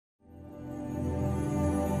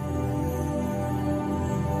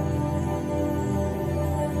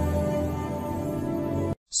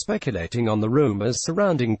Speculating on the rumors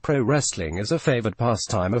surrounding pro wrestling is a favored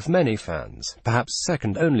pastime of many fans, perhaps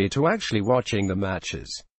second only to actually watching the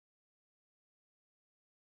matches.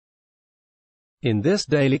 In this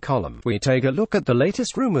daily column, we take a look at the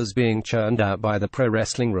latest rumors being churned out by the pro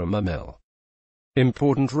wrestling rumor mill.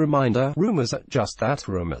 Important reminder, rumors are just that,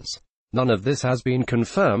 rumors. None of this has been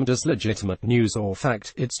confirmed as legitimate news or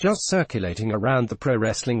fact, it's just circulating around the pro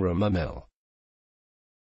wrestling rumor mill.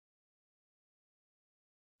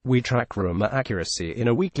 We track rumor accuracy in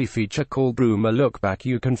a weekly feature called Rumor Look Back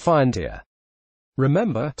you can find here.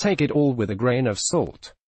 Remember, take it all with a grain of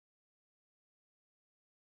salt.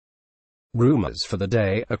 Rumors for the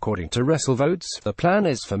day. According to WrestleVotes, the plan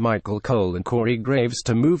is for Michael Cole and Corey Graves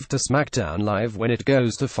to move to SmackDown Live when it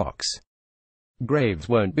goes to Fox. Graves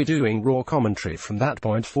won't be doing Raw commentary from that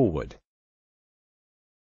point forward.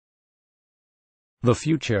 The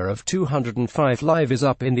future of 205 Live is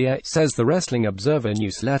up in the air, says the Wrestling Observer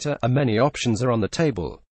newsletter, and many options are on the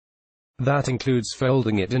table. That includes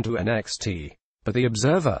folding it into NXT. But the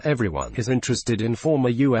Observer, everyone is interested in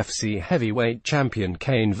former UFC heavyweight champion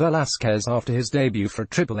Cain Velasquez after his debut for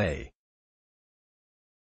AAA.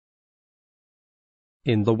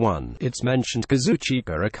 In the one, it's mentioned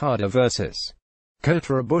Kazuchika Okada vs.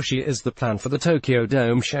 Kota Ibushi is the plan for the Tokyo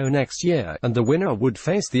Dome show next year, and the winner would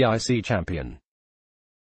face the IC champion.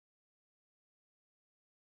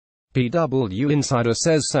 PW Insider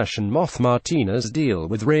says Session Moth Martinez's deal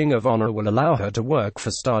with Ring of Honor will allow her to work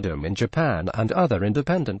for Stardom in Japan and other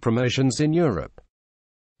independent promotions in Europe.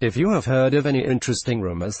 If you have heard of any interesting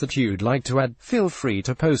rumors that you'd like to add, feel free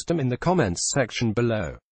to post them in the comments section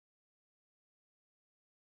below.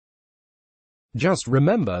 Just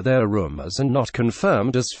remember they're rumors and not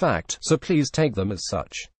confirmed as fact, so please take them as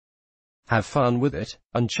such. Have fun with it,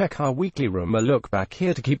 and check our weekly rumor look back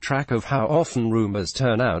here to keep track of how often rumors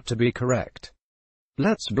turn out to be correct.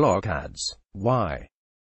 Let's block ads. Why?